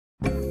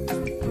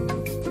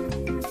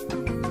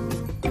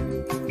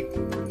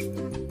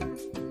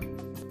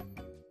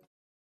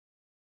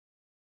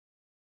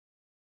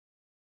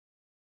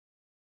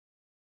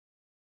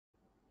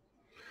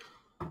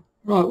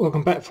Right,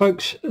 welcome back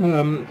folks.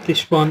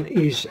 This one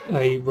is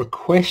a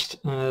request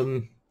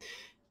and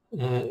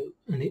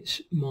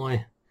it's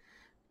my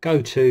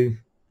go-to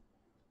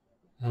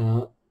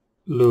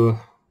lure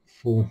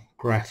for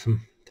Grafham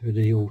through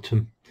the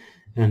autumn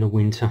and the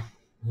winter.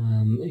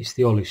 It's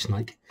the olive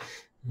snake.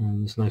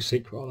 There's no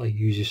secret, I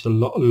use this a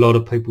lot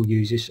of people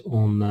use this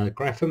on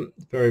Grafham.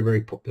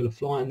 Very popular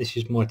fly, and this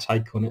is my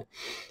take on it.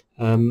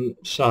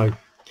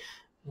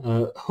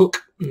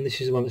 Hook, and this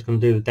is the one that's going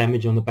to do the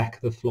damage on the back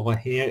of the fly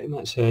here, and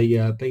that's a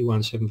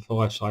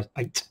B175 size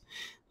 8,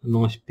 a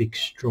nice big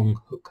strong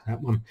hook,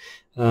 that one.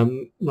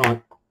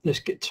 Right, let's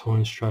get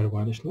tying straight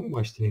away. Let's not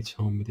waste any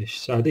time with this.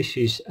 So this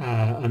is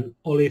an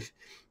Olive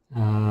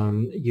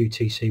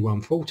UTC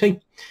 140.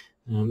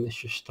 Let's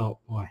just start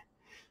by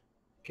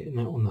getting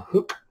that on the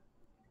hook.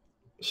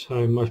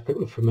 So most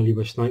people are familiar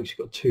with snakes.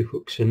 You've got two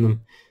hooks in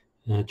them,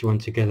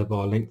 joined together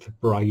by a length of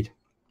braid.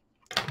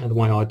 The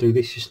way I do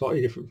this is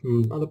slightly different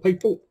from other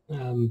people.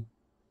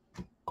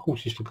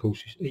 Courses for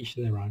courses, each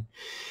to their own.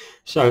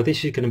 So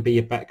this is going to be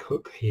a back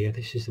hook here.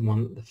 This is the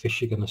one that the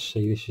fish are going to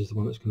see. This is the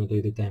one that's going to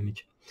do the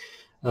damage.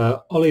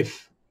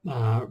 Olive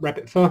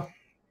rabbit fur.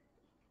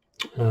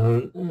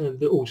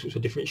 All sorts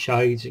of different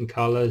shades and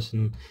colours,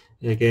 and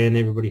again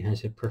everybody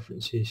has their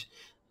preferences.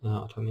 I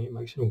don't think it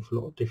makes an awful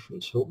lot of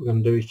difference. So what we're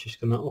going to do is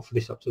just going to offer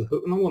this up to the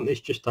hook, and I want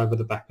this just over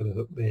the back of the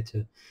hook there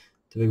to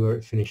be where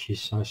it finishes.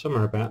 So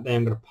somewhere about there,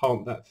 I'm going to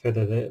plant that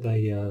feather there,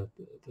 the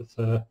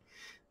fur,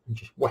 and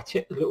just wet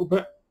it a little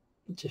bit,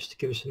 just to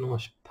give us a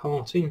nice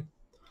parting,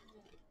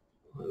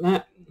 like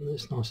that. And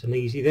that's nice and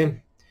easy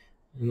then.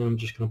 And then I'm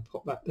just going to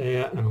pop that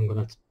there, and I'm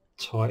going to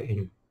tie it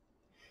in.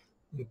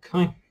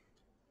 Okay,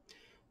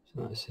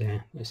 so that's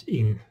there, that's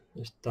in,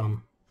 that's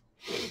done.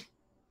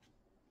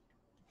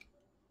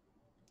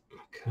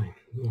 Okay,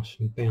 nice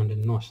and bound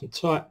and nice and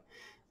tight,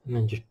 and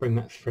then just bring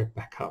that thread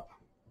back up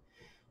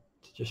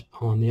to just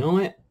pine the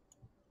eye,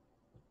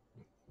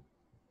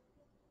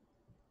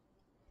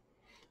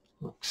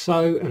 like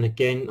so. And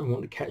again, I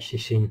want to catch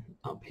this in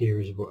up here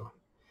as well.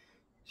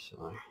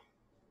 So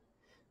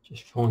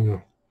just find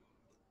your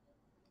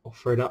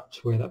thread up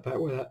to where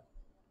that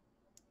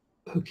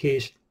hook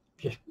is,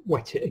 just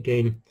wet it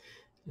again,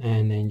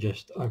 and then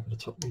just over the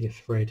top of your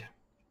thread,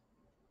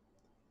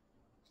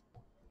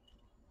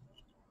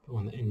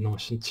 find that in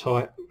nice and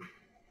tight.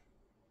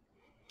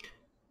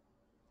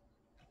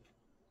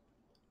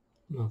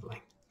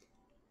 Lovely.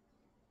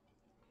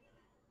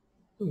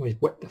 Always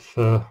wet the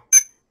fur,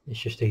 it's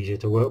just easier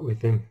to work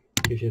with then,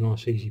 gives you a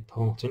nice easy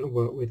parting to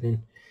work with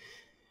then.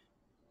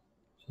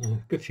 So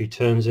a good few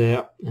turns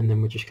out, and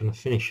then we're just going to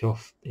finish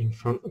off in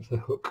front of the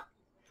hook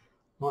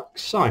like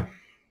so.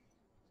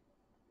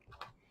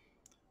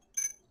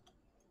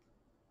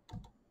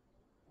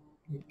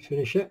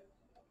 Finish it.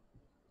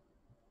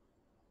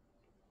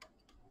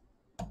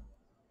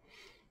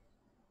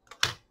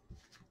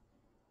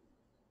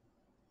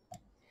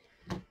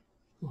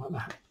 Like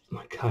that.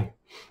 Okay,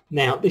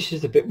 now this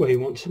is the bit where you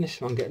want to this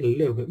one get a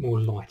little bit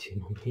more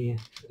lighting on here.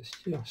 It's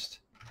just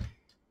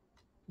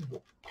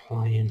not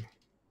playing.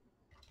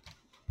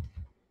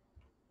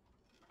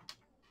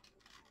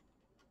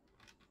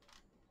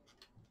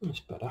 That's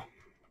better.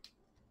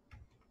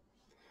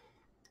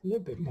 A little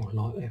bit more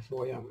light there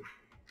for you.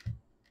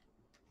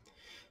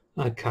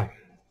 Okay,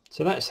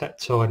 so that's that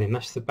tied in.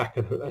 That's the back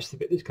of the hook. That's the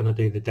bit that's going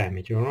to do the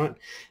damage. All right.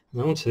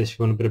 Now onto this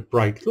one, a bit of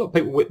braid. A lot of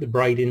people whip the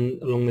braid in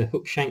along the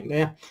hook shank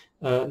there.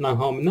 No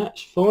harm in that.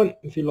 It's fine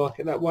if you like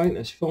it that way.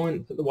 That's fine.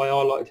 But the way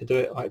I like to do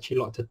it, I actually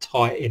like to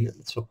tie it in at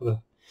the top of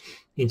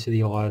into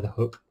the eye of the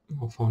hook.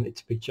 I find it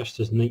to be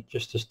just as neat,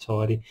 just as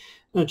tidy,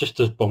 and just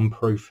as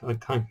bomb-proof.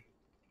 Okay.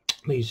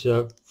 These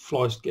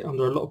flies get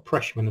under a lot of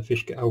pressure when the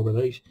fish get hold of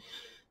these.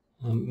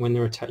 When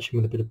they're attaching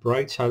with a bit of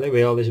braid. So there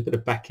we are, there's a bit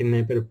of back in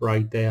there, a bit of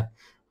braid there.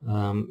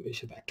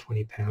 It's about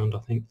 £20 I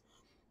think,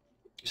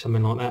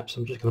 something like that.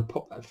 So I'm just going to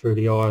pop that through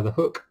the eye of the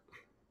hook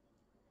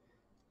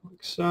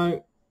like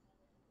so.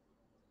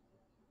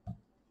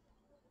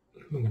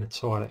 I'm going to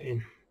tie that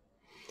in,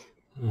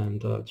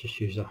 and just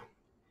use a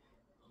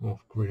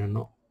half grinner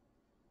knot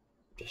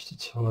just to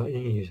tie it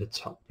in. Use a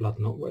tuck blood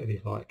knot, whatever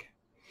you like,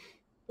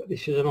 but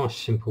this is a nice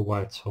simple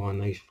way of tying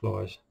these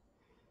flies,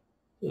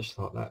 just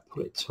like that.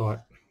 Pull it tight,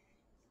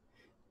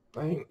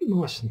 bang,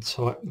 nice and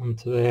tight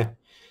onto there.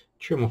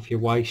 Trim off your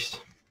waist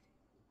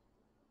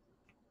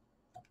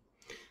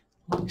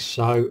like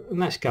so, and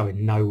that's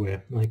going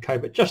nowhere. Okay,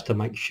 but just to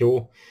make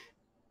sure,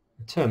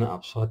 turn it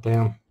upside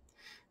down,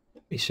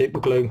 let me super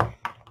glue,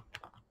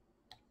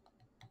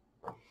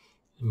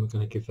 and we're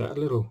going to give that a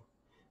little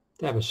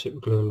dab of super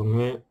glue along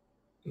there,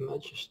 and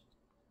that just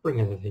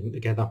bring everything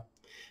together,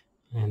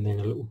 and then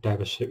a little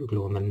dab of super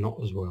glue on the knot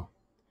as well,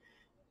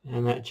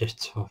 and that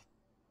just tough.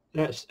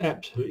 That's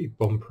absolutely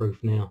bomb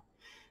proof now.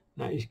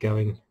 That is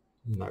going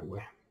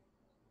nowhere,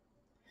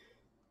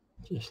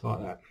 just like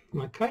that.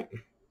 Okay,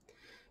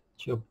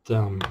 job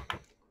done.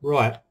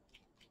 Right,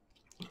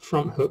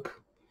 front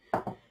hook,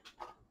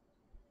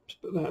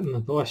 just put that in the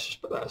vise,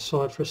 just put that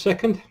aside for a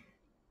second.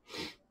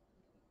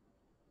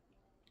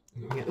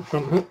 Get the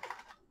front hook,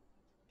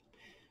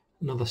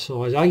 another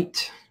size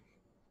 8,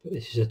 but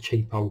this is a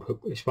cheap old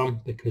hook, this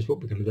one, because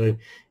what we're going to do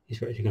is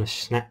we're actually going to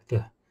snap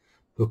the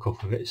hook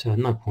off of it, so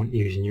no point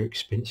using your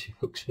expensive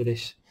hooks for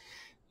this.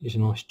 Use a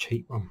nice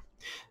cheap one.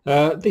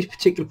 This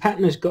particular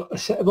pattern has got a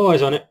set of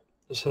eyes on it,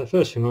 so the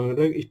first thing I'm going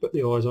to do is put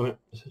the eyes on it.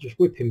 So just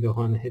whip in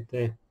behind the head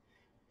there,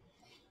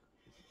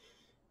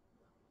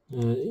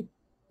 and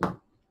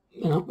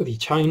up with your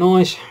chain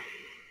eyes,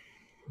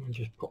 and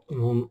just pop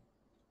them on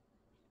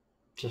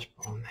just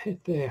behind the head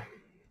there.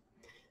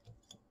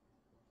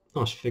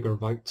 Nice figure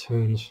of 8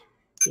 turns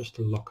just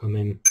to lock them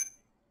in.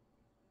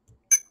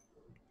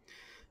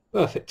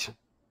 Perfect.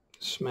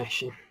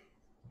 Smashing.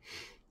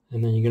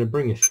 And then you're going to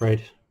bring your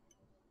thread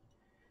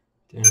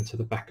down to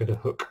the back of the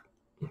hook.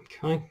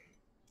 Okay,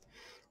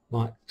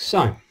 like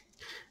so.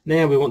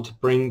 Now we want to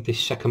bring this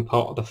second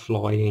part of the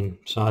fly in.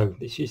 So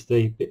this is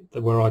the bit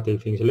where I do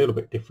things a little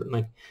bit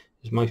differently,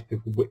 as most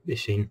people whip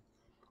this in.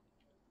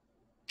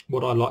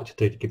 What I like to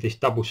do to give this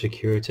double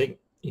security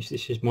is,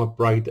 this is my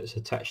braid that's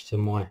attached to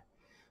my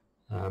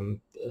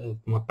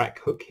my back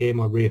hook here,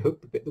 my rear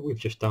hook, the bit that we've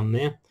just done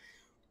there.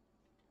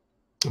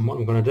 And what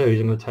I'm going to do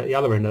is I'm going to take the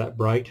other end of that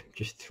braid,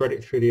 just thread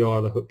it through the eye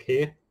of the hook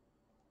here,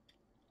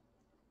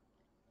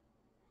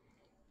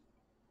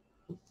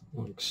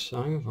 like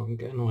so. If I can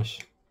get a nice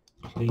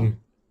clean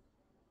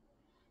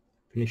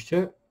finish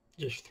to it,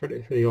 just thread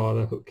it through the eye of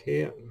the hook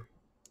here,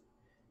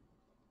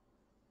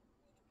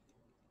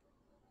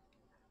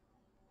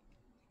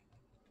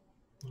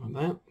 like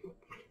that.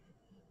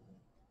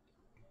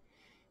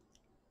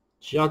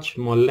 Judge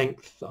my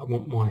length that I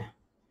want my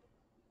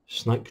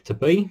snake to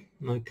be.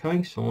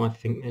 Okay, so I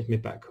think there's my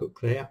back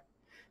hook there.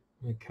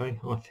 Okay,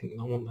 I think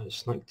I want that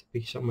snake to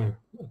be somewhere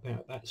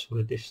about that sort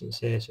of distance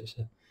there, so it's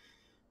a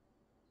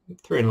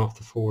 3.5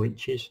 to 4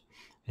 inches.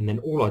 And then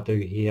all I do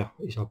here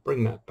is I'll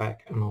bring that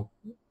back and I'll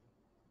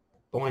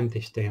bind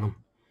this down,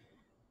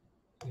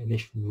 and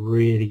this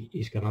really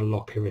is going to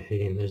lock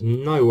everything in. There's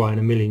no way in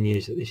a million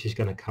years that this is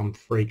going to come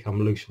free,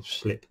 come loose or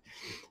slip.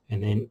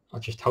 And then I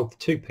just hold the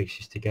two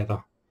pieces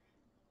together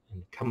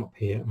and come up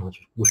here and I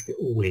just whip it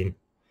all in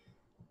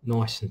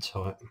nice and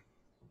tight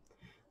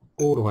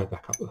all the way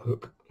back up the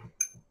hook,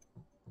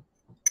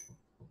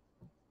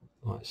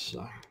 like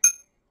so.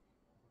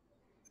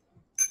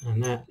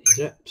 And that is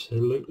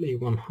absolutely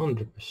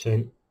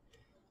 100%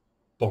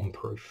 bomb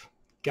proof,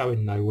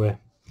 going nowhere.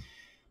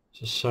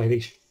 As I say,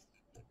 these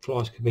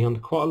flies can be under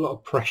quite a lot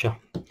of pressure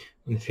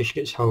when the fish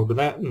gets hold of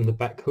that and the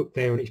back hook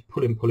there, and it's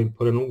pulling,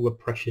 all the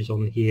pressure's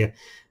on here,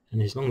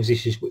 and as long as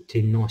this is whipped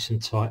in nice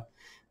and tight,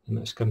 then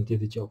that's going to do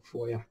the job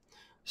for you.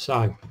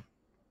 So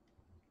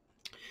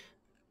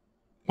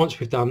once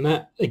we've done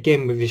that,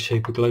 again with your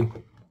super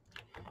glue,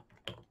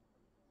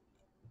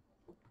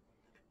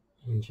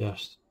 and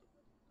just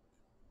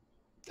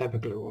dab a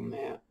glue on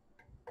there,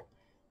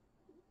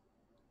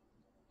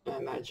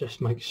 and that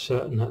just makes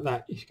certain that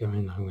that is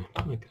going nowhere.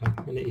 Okay,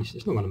 and it is,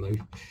 it's not going to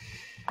move.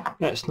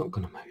 That's not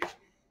going to move.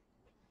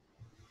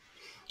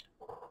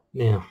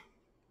 Now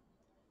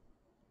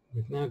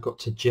we've now got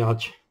to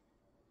judge,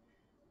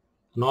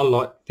 and I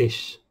like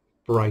this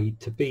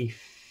braid to be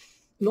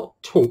not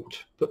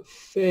taut but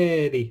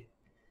fairly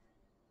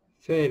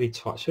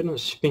tight, so it doesn't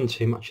spin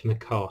too much in the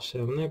cast.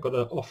 So I've now got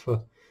to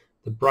offer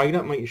the braid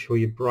up, make sure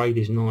your braid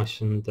is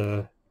nice and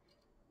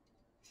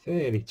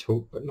fairly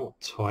taut but not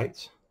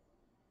tight,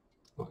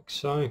 like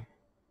so.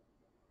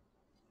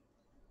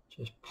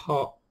 Just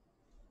part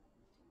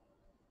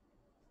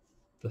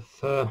the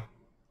fur, I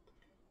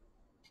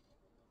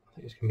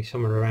think it's going to be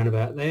somewhere around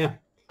about there.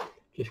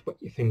 Just wet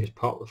your fingers,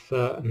 part the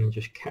fur, and then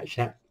just catch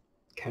that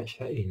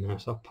in. Now,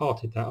 so I've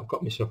parted that, I've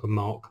got myself a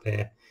mark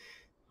there.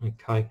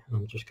 Okay, and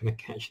I'm just going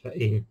to catch that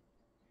in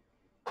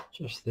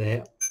just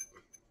there,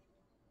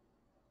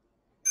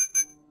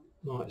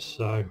 like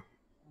so.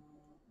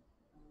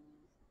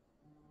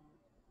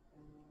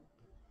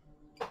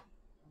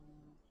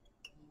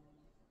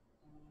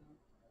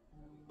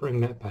 Bring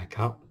that back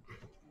up.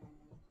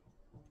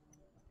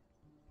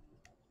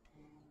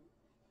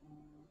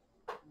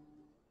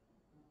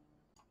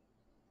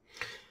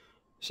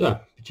 So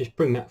just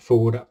bring that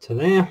forward up to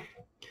there,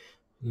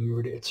 and we're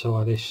ready to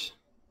tie this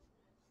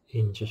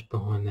in just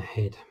behind the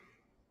head,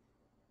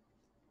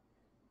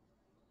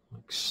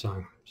 like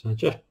so. So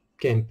just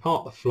again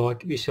part the fly,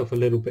 give yourself a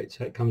little bit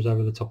so it comes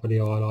over the top of the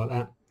eye like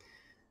that,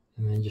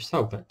 and then just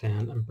hold that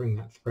down and bring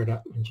that thread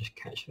up and just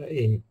catch that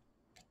in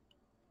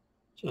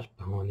just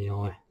behind the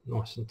eye,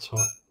 nice and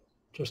tight,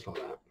 just like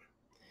that.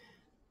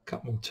 A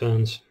couple more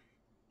turns,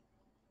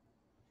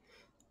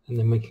 and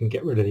then we can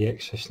get rid of the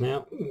excess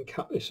now and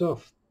cut this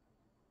off.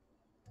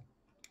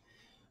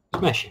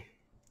 Smashing.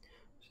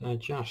 So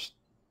just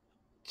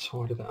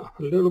tidy that up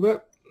a little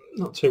bit,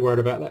 not too worried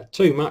about that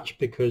too much,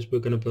 because we're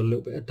going to put a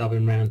little bit of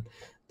dubbing around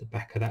the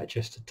back of that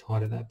just to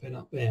tidy that bit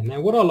up there. Now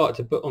what I like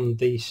to put on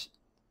these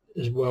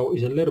as well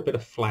is a little bit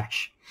of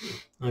flash.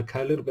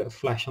 Okay, a little bit of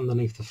flash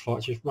underneath the fly.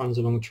 It just runs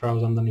along the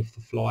trails underneath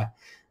the fly,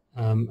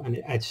 and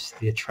it adds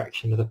the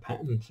attraction of the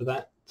pattern. For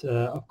that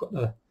I've got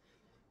a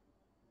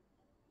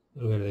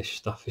little bit of this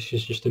stuff. This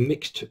is just a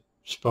mixed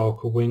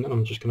sparkle wing, and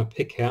I'm just going to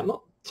pick out,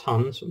 not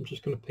tons, I'm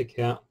just going to pick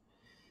out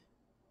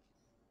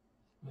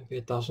maybe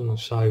a dozen or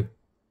so,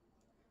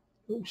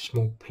 little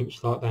small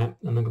pinch like that,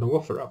 and I'm going to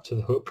offer it up to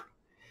the hook.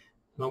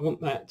 And I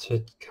want that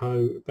to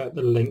go about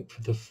the length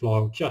of the fly,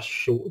 or just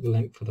short of the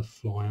length of the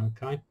fly,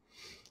 okay?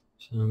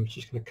 So I'm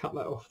just going to cut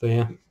that off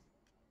there.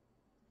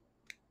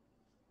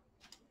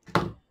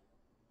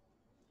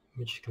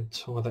 We're just going to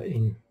tie that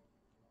in.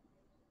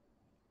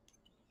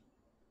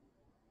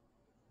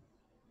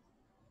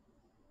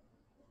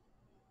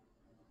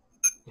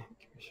 Yeah,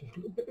 give yourself a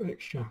little bit of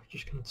extra.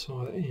 Just going to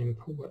tie that in,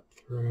 pull that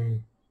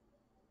through,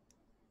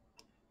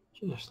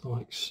 just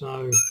like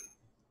so.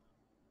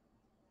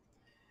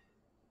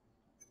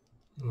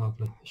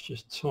 Lovely. It's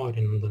just tied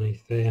in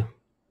underneath there.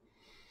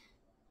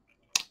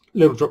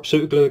 Little drop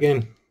super glue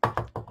again.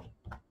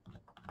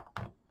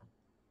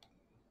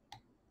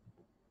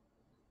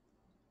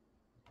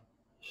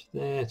 Just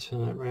there,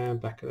 turn that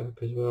round, back it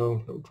up as well.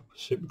 Little drop of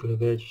super glue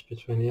there, just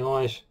between the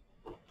eyes.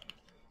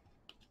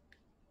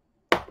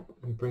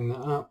 And bring that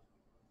up.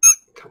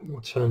 A couple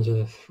more turns of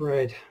the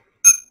thread.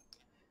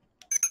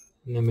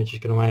 And then we're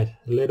just going to add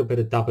a little bit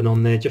of dubbing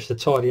on there, just to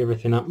tidy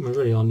everything up. We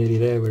really are nearly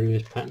there with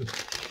this pattern.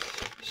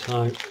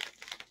 So, a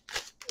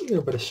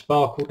little bit of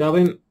sparkle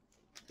dubbing.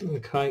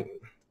 Okay.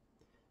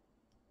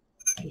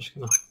 Just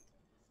going to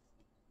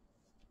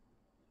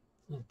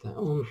add that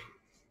on.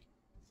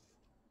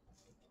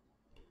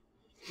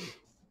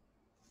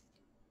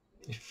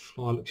 This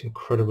fly looks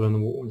incredible in the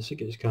water once it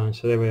gets going.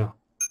 So there we are.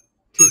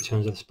 2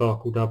 turns of the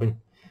sparkle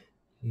dubbing.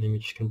 And then we're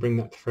just going to bring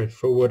that thread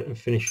forward and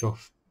finish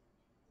off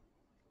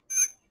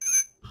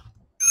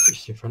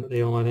just in front of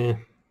the eye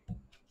there.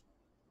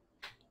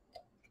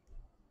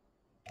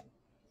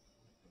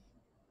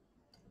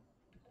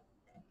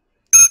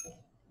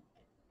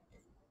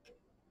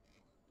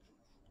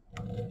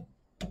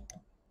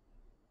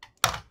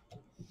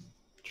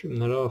 Trim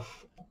that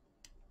off.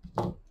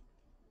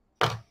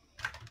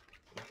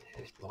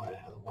 Just light it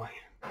out of the way.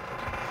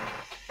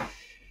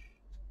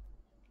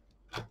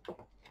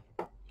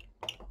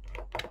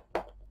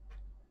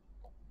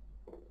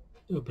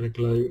 A little bit of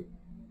glue.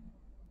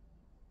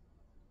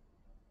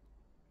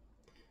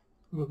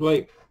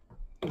 Lovely.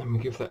 Then we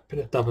give that bit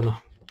of dubbing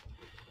a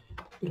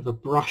bit of a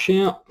brush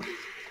out.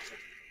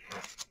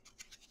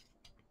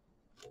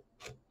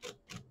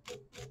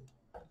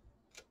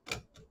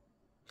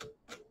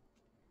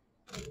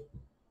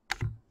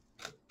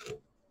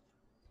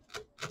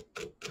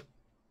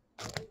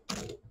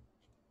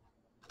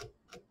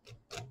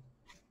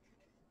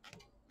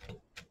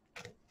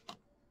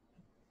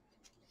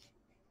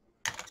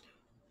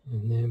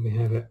 And there we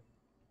have it.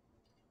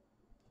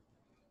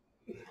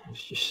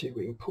 Let's just see if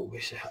we can pull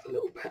this out a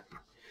little bit.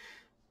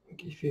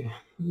 Give you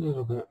a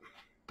little bit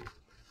of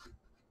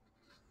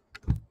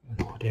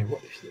an idea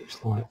what this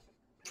looks like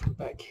from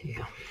back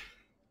here.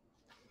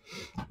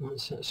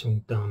 Once that's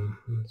all done,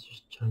 let's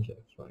just change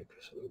that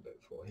focus a little bit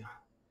for you.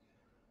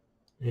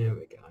 There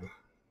we go.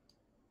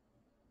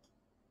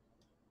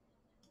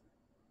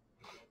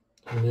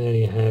 And there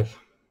you have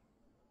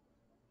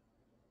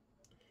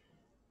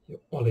your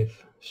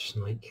olive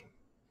snake.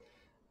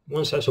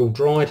 Once that's all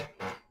dried,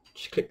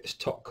 just click this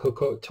top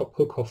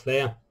hook off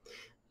there.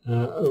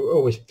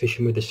 Always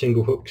fishing with the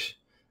single hooks,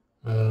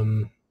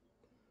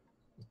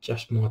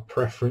 just my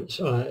preference.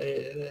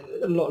 A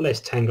lot less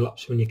tangle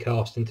ups when you're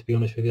casting, to be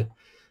honest with you.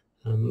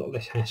 A lot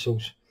less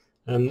hassles.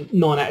 9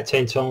 out of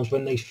 10 times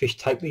when these fish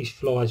take these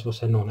flies, well,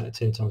 say 9 out of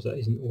 10 times, that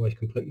isn't always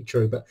completely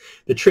true, but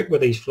the trick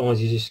with these flies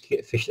is just to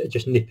get fish that are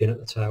just nipping at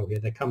the tail here.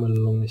 They're coming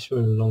along, they're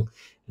swimming along,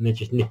 and they're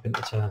just nipping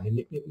at the tail here,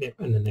 nip, nip, nip,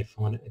 and then they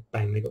find it,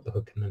 bang, they got the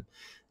hook, and then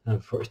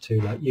before it's too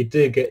late. You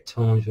do get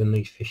times when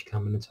these fish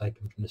come in and take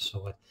them from the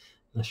side.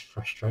 That's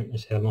frustrating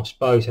as hell. And I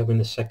suppose having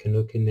the second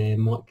hook in there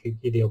might give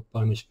you the odd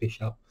bonus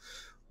fish up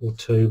or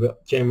two,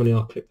 but generally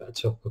I'll clip that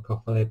top hook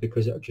off there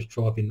because it'll just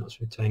drive you nuts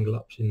with tangle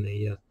ups in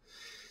the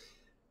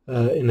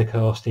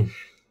casting.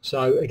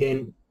 So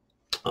again,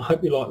 I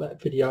hope you like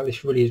that video.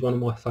 This really is one of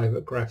my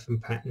favourite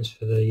Grafham patterns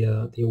for the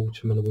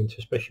autumn and the winter,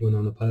 especially when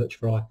on a perch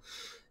fry.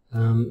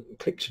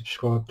 Click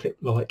subscribe, click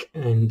like,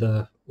 and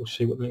we'll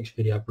see what the next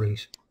video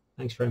brings.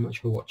 Thanks very much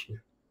for watching.